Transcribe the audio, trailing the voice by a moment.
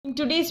In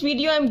today's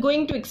video, I am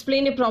going to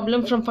explain a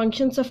problem from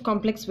functions of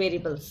complex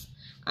variables.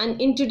 And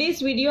in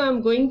today's video, I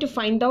am going to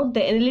find out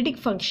the analytic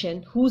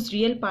function whose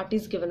real part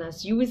is given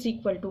as u is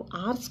equal to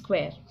r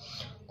square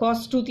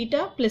cos 2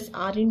 theta plus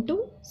r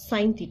into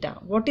sin theta.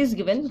 What is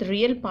given? The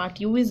real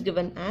part u is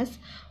given as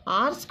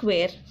r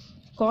square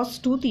cos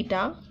 2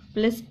 theta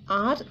plus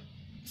r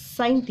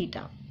sin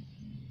theta.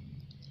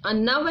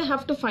 And now I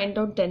have to find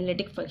out the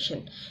analytic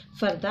function.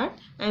 For that,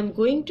 I am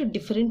going to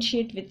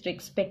differentiate with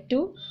respect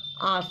to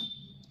r.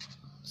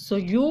 So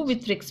u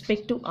with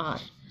respect to r.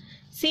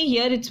 See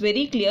here, it's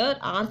very clear,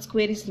 r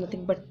square is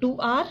nothing but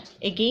 2r,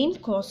 again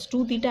cos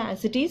 2 theta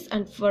as it is,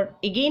 and for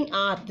again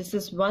r, this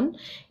is 1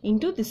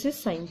 into this is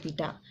sin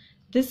theta.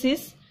 This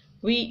is,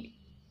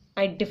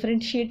 I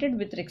differentiated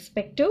with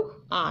respect to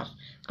r,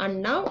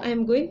 and now I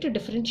am going to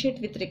differentiate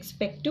with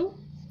respect to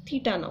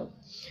theta now.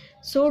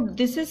 So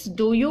this is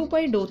dou u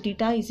by dou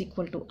theta is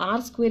equal to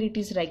r square, it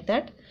is like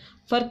that.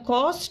 For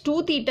cos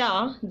 2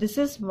 theta, this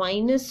is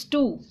minus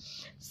 2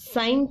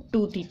 sin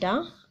 2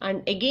 theta,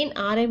 and again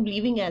r I am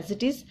leaving as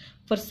it is.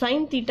 For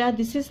sin theta,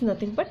 this is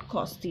nothing but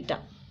cos theta.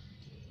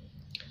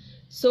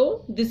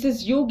 So this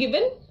is u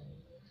given,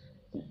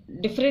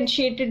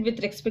 differentiated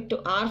with respect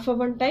to r for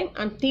one time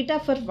and theta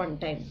for one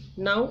time.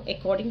 Now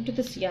according to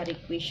the CR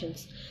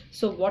equations.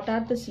 So what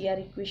are the CR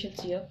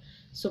equations here?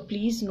 So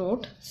please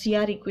note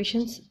CR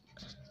equations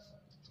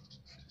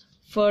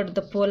for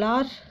the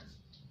polar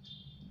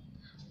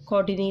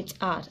coordinates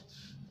are.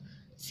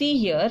 See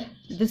here,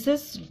 this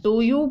is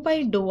dou u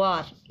by dou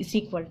r is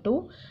equal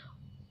to,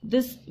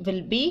 this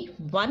will be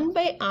 1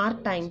 by r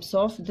times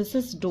of, this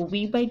is dou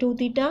v by dou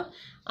theta,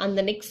 and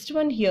the next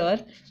one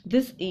here,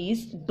 this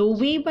is dou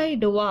v by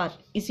dou r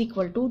is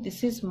equal to,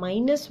 this is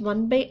minus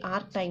 1 by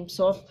r times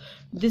of,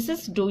 this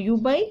is dou u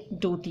by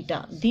dou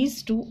theta.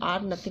 These two are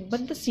nothing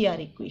but the CR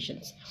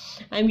equations.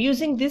 I am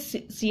using this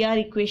CR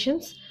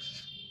equations.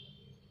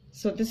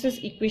 So this is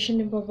equation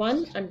number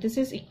 1 and this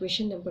is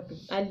equation number 2.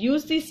 I'll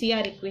use these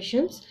CR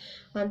equations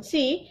and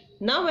see,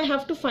 now I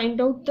have to find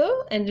out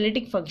the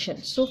analytic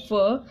function. So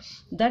for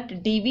that,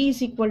 dv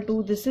is equal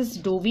to, this is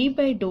dou v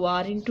by dou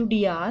r into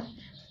dr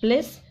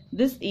plus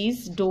this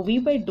is dou v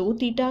by dou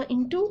theta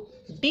into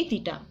d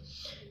theta.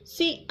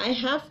 See, I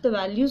have the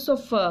values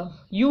of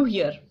u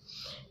here.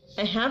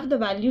 I have the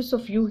values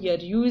of u here.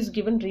 U is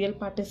given, real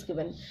part is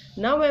given.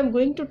 Now I am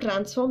going to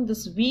transform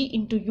this v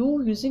into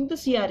u using the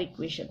CR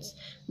equations.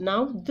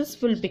 Now this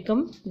will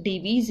become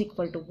dv is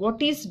equal to, what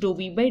is dou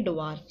v by dou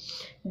r?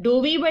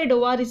 Dou v by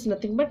dou r is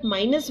nothing but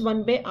minus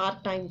 1 by r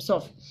times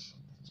of,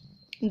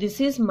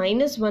 this is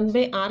minus 1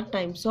 by r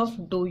times of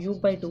dou u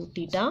by dou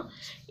theta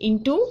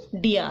into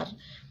dr.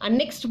 And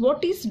next,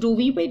 what is dou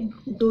v by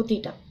dou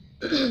theta?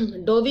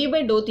 Dou v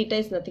by dou theta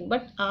is nothing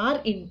but r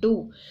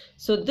into,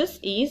 so this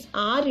is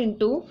r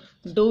into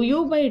dou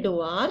u by dou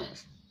r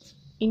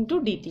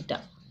into d theta.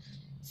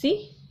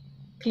 See,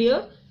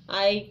 clear?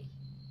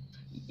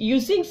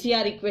 Using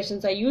CR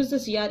equations, I use the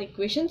CR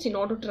equations in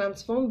order to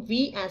transform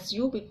v as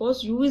u,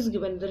 because u is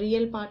given, the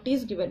real part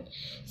is given.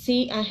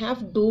 See, I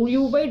have dou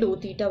u by dou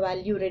theta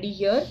value ready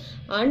here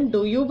and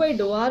dou u by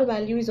dou r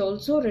value is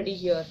also ready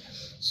here.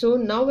 So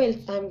now I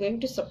am going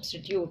to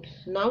substitute.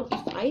 Now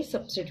if I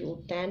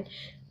substitute, then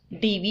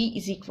dv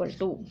is equal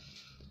to,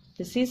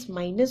 this is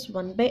minus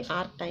 1 by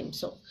r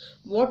times of,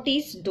 what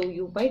is dou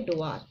u by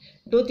dou r?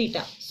 Dou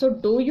theta. So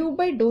dou u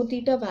by dou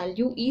theta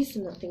value is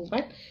nothing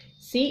but,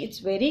 see, it's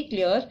very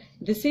clear,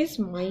 this is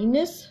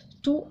minus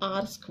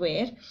 2r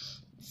square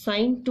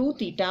sin 2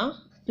 theta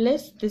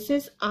plus this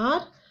is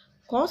r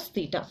cos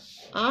theta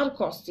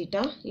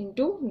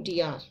into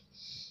dr,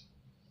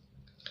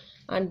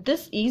 and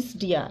this is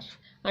dr.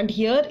 And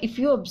here if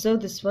you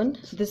observe this one,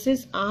 this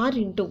is r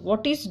into,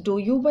 what is dou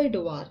u by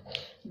dou r?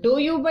 Dou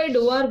u by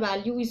dou r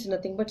value is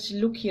nothing but,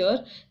 look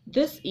here,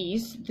 this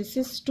is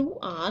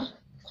 2r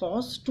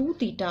cos 2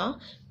 theta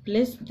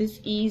plus this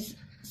is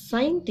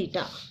sin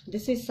theta,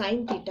 this is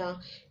sin theta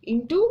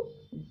into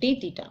d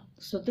theta.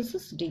 So this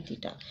is d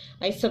theta.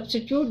 I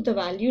substitute the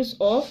values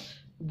of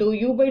dou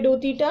u by dou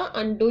theta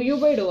and dou u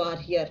by dou r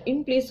here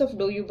in place of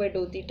dou u by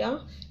dou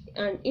theta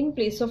and in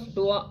place of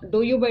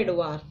dou u by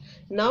dou r.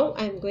 Now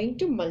I am going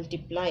to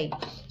multiply.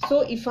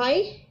 So if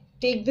I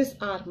take this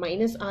r,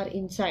 minus r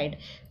inside,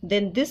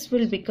 then this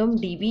will become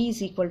dv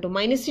is equal to,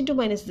 minus into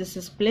minus, this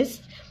is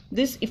plus,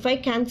 this if I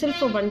cancel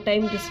for one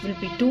time, this will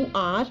be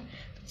 2r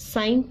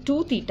sin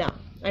 2 theta,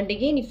 and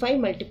again if I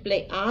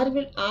multiply, r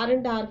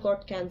and r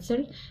got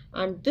cancelled,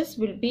 and this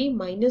will be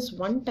minus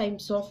 1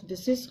 times of,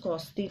 this is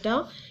cos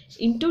theta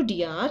into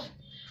dr.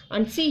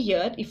 And see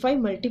here, if I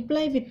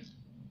multiply with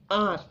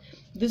r,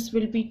 this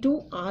will be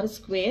 2r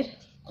square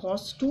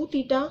cos 2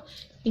 theta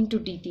into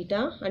d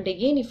theta, and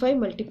again if I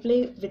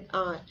multiply with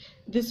r,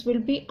 this will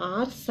be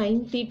r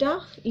sin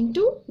theta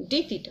into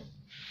d theta.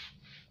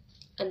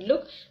 And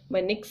look,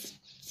 my next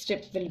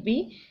step will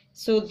be,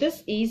 so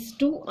this is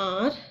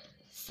 2r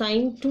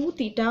sin 2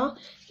 theta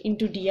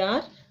into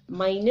dr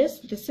minus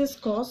this is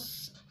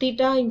cos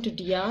theta into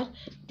dr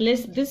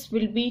plus this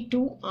will be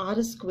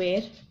 2r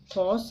square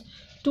cos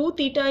 2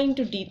 theta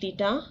into d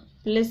theta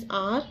plus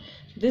r,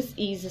 this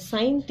is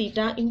sine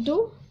theta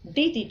into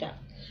d theta.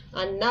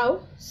 And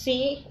now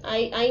see,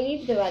 I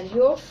need the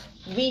value of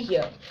v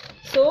here.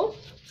 So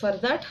for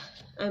that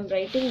I am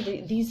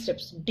writing these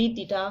steps. D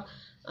theta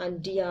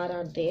and dr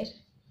are there.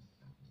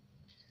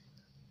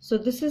 So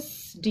this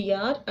is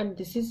dr and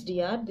this is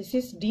dr. This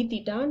is d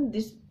theta and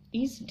this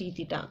is d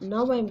theta.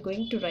 Now I am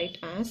going to write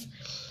as,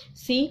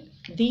 see,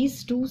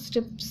 these two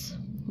steps,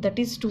 that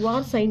is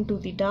 2r sine 2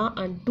 theta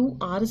and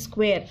 2r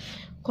square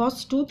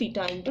cos 2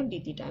 theta into d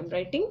theta. I am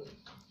writing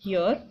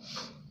here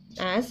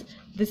as,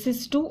 this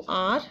is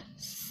 2r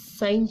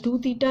sine 2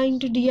 theta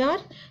into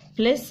dr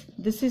plus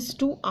this is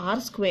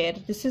 2r square,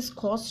 this is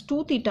cos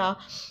 2 theta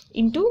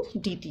into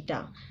d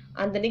theta.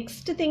 And the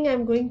next thing I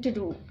am going to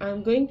do, I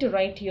am going to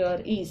write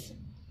here is,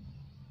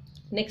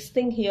 next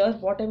thing here,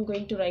 what I am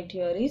going to write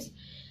here is,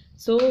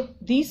 so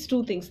these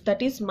two things,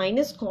 that is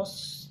minus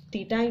cos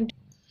theta into,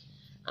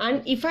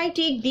 and if I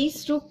take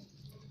these two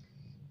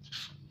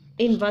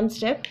in one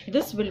step,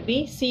 this will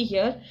be, see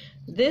here,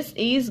 this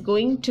is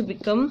going to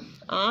become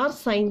r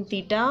sine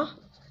theta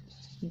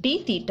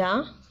d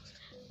theta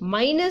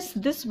minus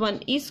this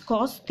one is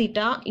cos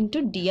theta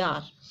into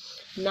dr.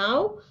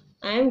 Now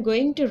I am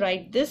going to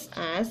write this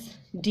as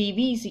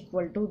dv is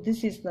equal to,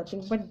 this is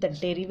nothing but the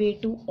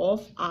derivative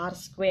of r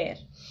square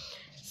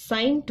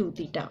sine 2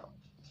 theta.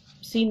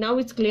 See, now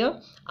it's clear.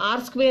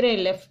 R square I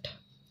left,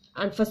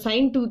 and for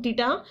sine 2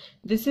 theta,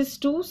 this is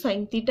 2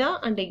 sine theta,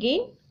 and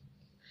again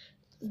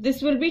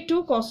this will be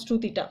 2 cos 2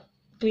 theta.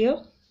 Clear?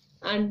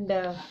 And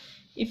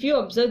if you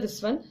observe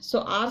this one,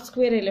 so r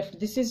square I left,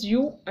 this is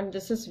u and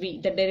this is v.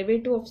 The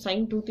derivative of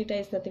sine 2 theta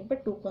is nothing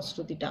but 2 cos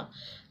 2 theta.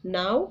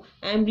 Now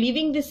I am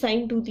leaving this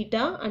sine 2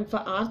 theta, and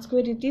for r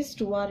square it is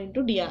 2r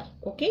into dr.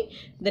 Okay.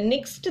 The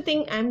next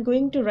thing I am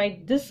going to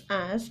write this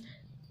as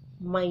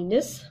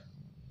minus,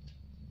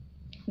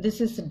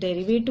 this is the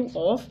derivative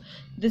of,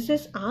 this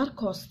is r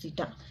cos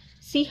theta.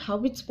 See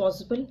how it's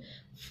possible.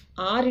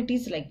 R it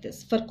is like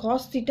this. For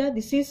cos theta,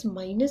 this is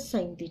minus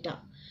sine theta.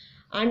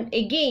 And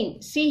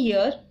again, see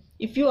here,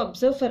 if you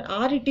observe for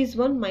r it is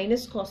 1,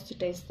 minus cos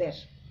theta is there.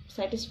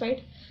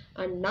 Satisfied?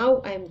 And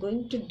now I am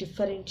going to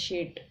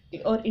differentiate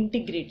or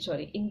integrate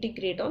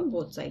on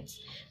both sides.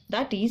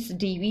 That is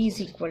dv is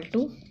equal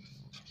to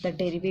the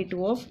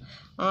derivative of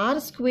r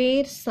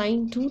square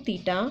sine 2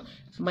 theta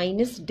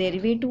minus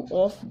derivative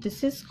of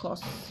this is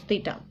cos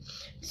theta.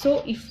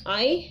 So if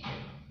I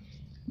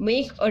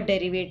make a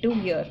derivative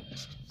here,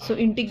 so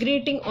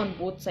integrating on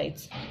both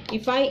sides,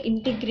 if I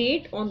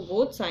integrate on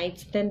both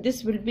sides, then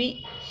this will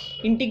be,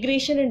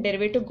 integration and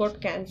derivative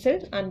got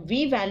cancelled and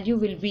v value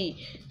will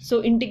be,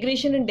 so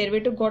integration and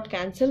derivative got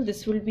cancelled,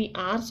 this will be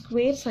r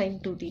square sine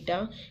 2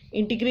 theta,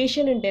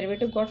 integration and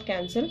derivative got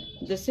cancelled,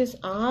 this is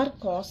r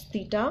cos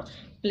theta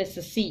plus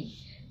c.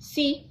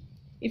 See,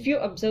 if you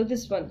observe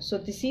this one, so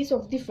this is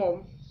of the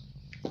form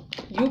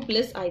u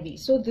plus iv,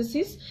 so this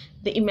is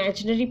the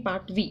imaginary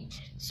part v,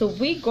 so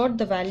we got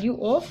the value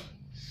of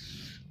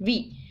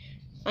v.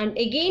 And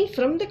again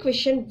from the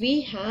question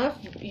we have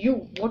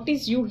u. What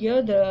is u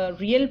here? The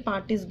real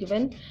part is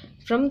given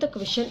from the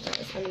question,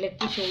 and let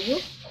me show you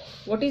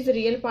what is the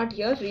real part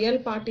here. Real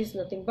part is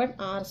nothing but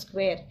r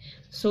square,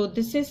 so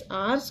this is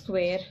r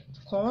square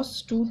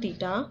cos 2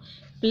 theta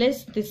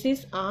plus this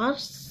is r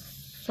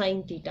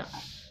sine theta.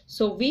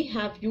 So we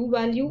have u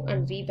value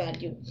and v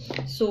value.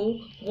 So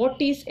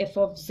what is f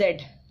of z?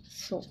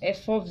 So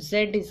f of z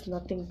is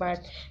nothing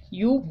but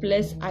u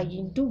plus I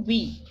into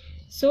v.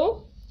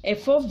 So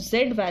f of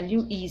z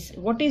value is,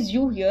 what is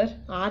u here?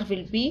 R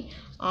will be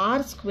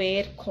r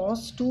square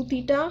cos 2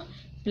 theta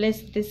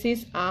plus this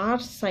is r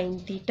sine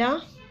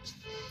theta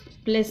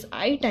plus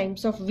I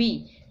times of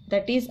v,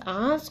 that is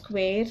r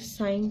square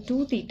sine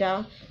 2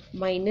 theta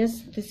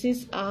minus this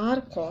is r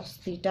cos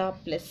theta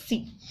plus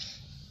c.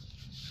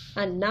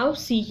 And now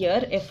see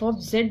here, f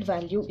of z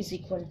value is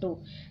equal to,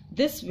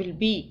 this will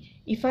be,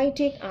 if I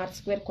take r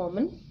square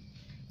common,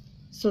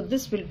 so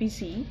this will be,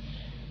 see,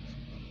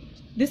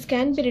 this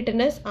can be written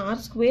as r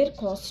square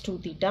cos 2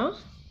 theta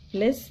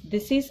plus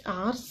this is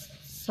r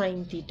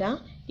sine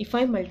theta. If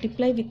I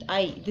multiply with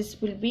I,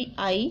 this will be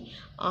I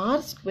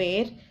r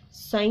square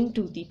sine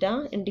 2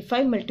 theta, and if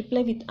I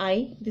multiply with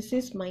I, this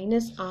is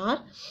minus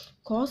r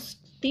cos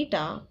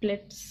theta plus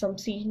some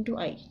c into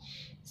I.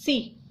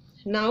 See,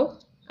 now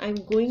I am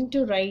going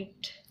to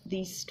write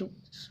these two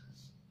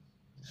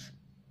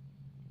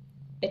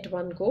at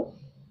one go.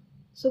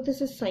 So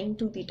this is sine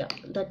 2 theta,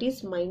 that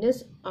is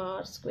minus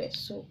r square.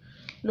 So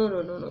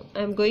no, I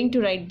am going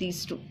to write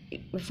these two.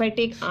 If I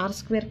take r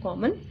square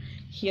common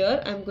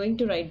here, I am going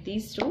to write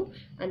these two,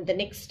 and the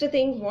next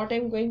thing what I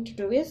am going to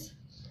do is,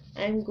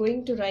 I am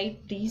going to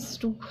write these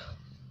two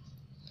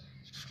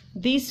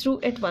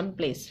at one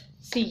place.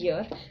 See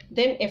here,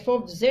 then f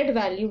of z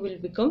value will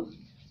become,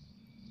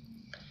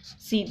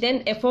 see,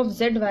 then f of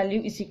z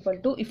value is equal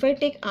to, if I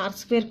take r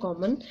square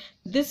common,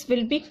 this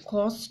will be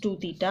cos 2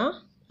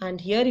 theta, and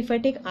here if I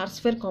take r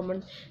square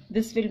common,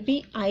 this will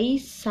be I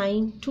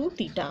sine 2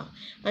 theta.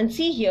 And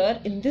see here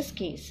in this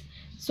case,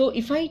 so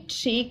if I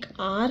take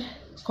r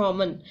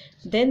common,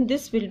 then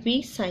this will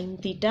be sin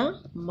theta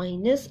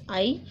minus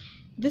I,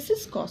 this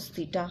is cos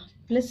theta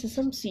plus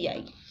some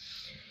ci.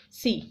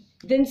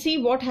 Then see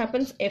what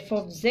happens. F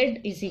of z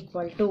is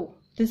equal to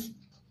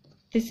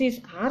this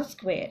is r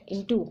square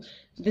into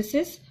this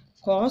is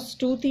cos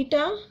 2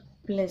 theta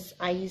plus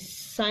I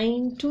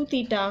sin 2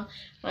 theta,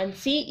 and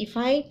see if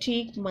I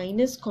take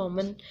minus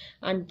common,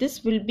 and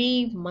this will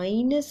be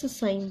minus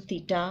sin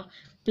theta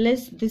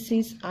plus this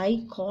is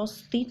I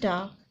cos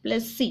theta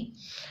plus c,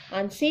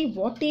 and see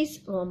what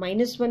is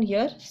minus 1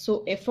 here.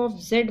 So f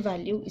of z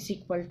value is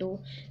equal to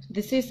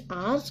this is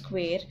r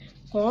square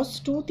cos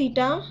 2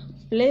 theta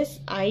plus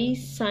I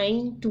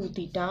sin 2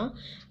 theta,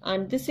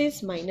 and this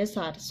is minus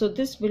r, so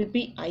this will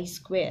be I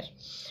square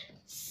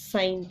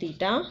sin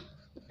theta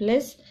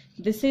plus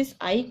this is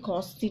I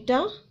cos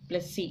theta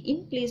plus c.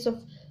 In place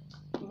of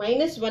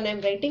minus 1 I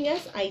am writing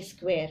as I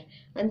square,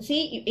 and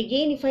see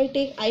again if I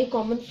take I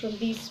common from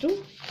these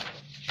two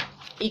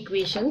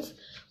equations,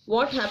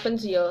 what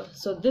happens here.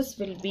 So this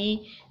will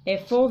be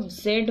f of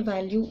z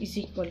value is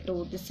equal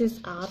to this is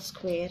r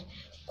square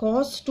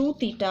cos 2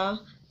 theta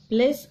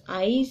plus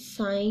I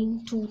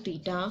sin 2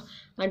 theta,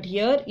 and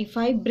here if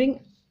I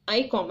bring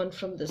I common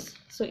from this,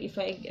 so if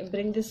I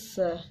bring this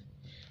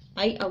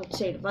I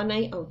outside, one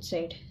I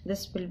outside,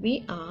 this will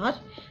be r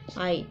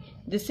I,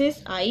 this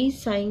is I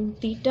sin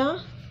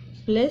theta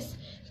plus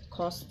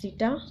cos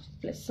theta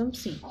plus some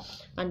c,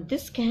 and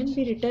this can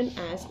be written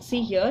as,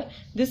 see here,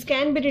 this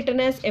can be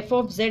written as f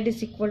of z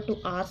is equal to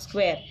r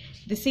square,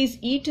 this is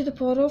e to the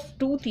power of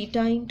 2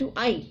 theta into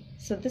I,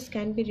 so this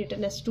can be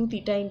written as 2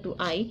 theta into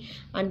I,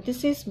 and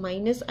this is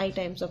minus I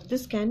times of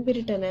this can be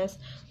written as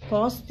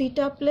cos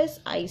theta plus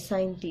I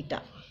sin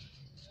theta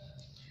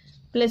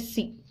plus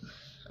c,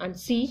 and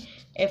see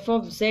f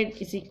of z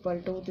is equal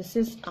to this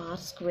is r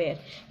square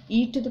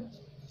e to the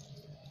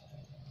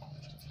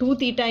 2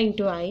 theta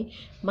into I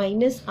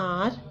minus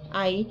r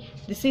I,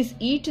 this is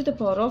e to the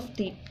power of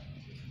theta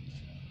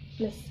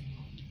plus,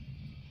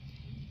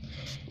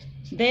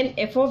 then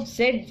f of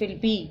z will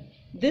be,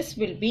 this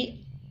will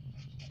be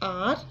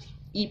r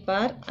e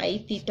power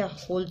I theta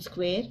whole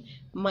square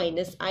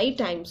minus I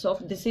times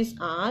of this is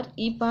r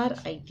e power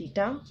I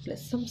theta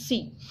plus some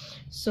c.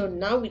 So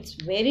now it's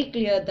very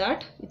clear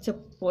that it's a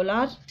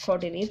polar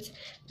coordinates,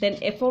 then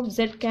f of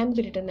z can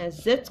be written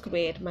as z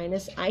square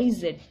minus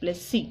iz plus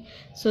c.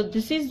 So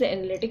this is the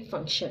analytic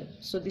function.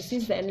 So this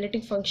is the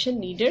analytic function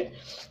needed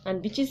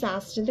and which is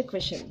asked in the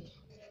question.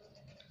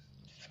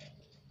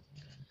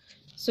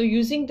 So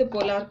using the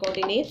polar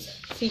coordinates,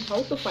 see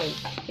how to find.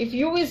 If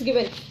u is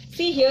given,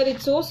 see here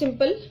it's so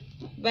simple.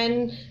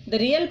 When the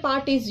real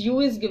part is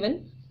u is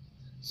given,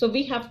 so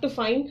we have to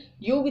find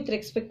u with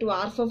respect to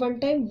r for one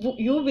time,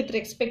 u with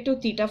respect to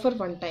theta for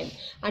one time,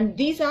 and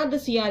these are the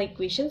CR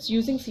equations.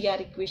 Using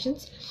CR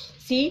equations,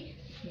 see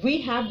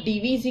we have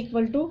dv is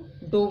equal to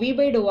dou v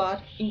by dou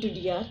r into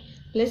dr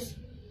plus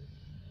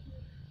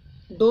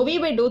dou v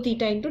by dou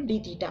theta into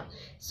d theta.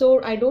 So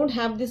I don't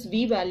have this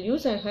v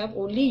values, I have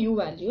only u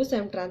values. I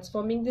am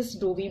transforming this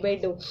dou v by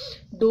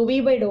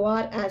dou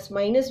r as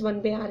minus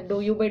 1 by r dou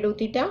u by dou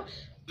theta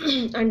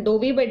and dou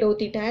v by dou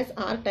theta as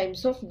r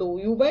times of dou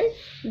u by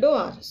dou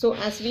r. So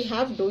as we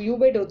have dou u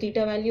by dou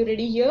theta value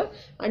ready here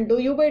and dou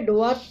u by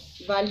dou r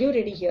value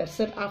ready here.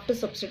 So after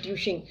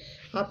substituting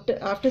and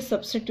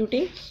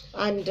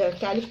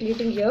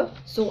calculating here,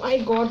 so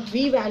I got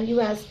v value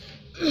as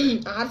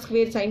r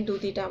square sin 2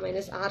 theta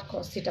minus r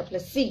cos theta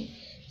plus c.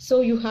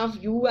 So you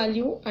have u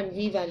value and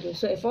v value.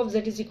 So f of z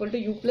is equal to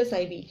u plus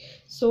iv.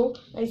 So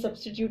I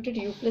substituted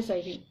u plus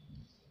iv.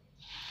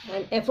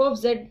 And f of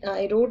z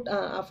I wrote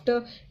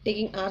after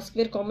taking r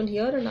square common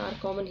here and r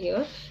common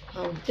here,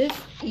 and this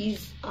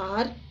is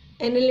our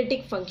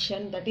analytic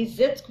function, that is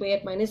z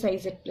square minus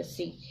iz plus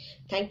c.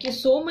 Thank you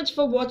so much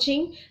for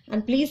watching,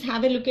 and please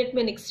have a look at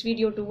my next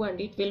video too,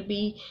 and it will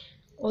be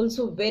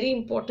also very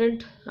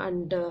important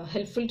and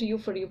helpful to you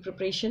for your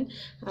preparation.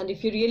 And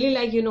if you really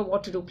like, you know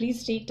what to do,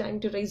 please take time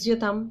to raise your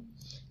thumb,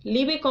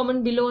 leave a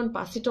comment below and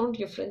pass it on to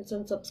your friends,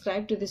 and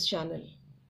subscribe to this channel.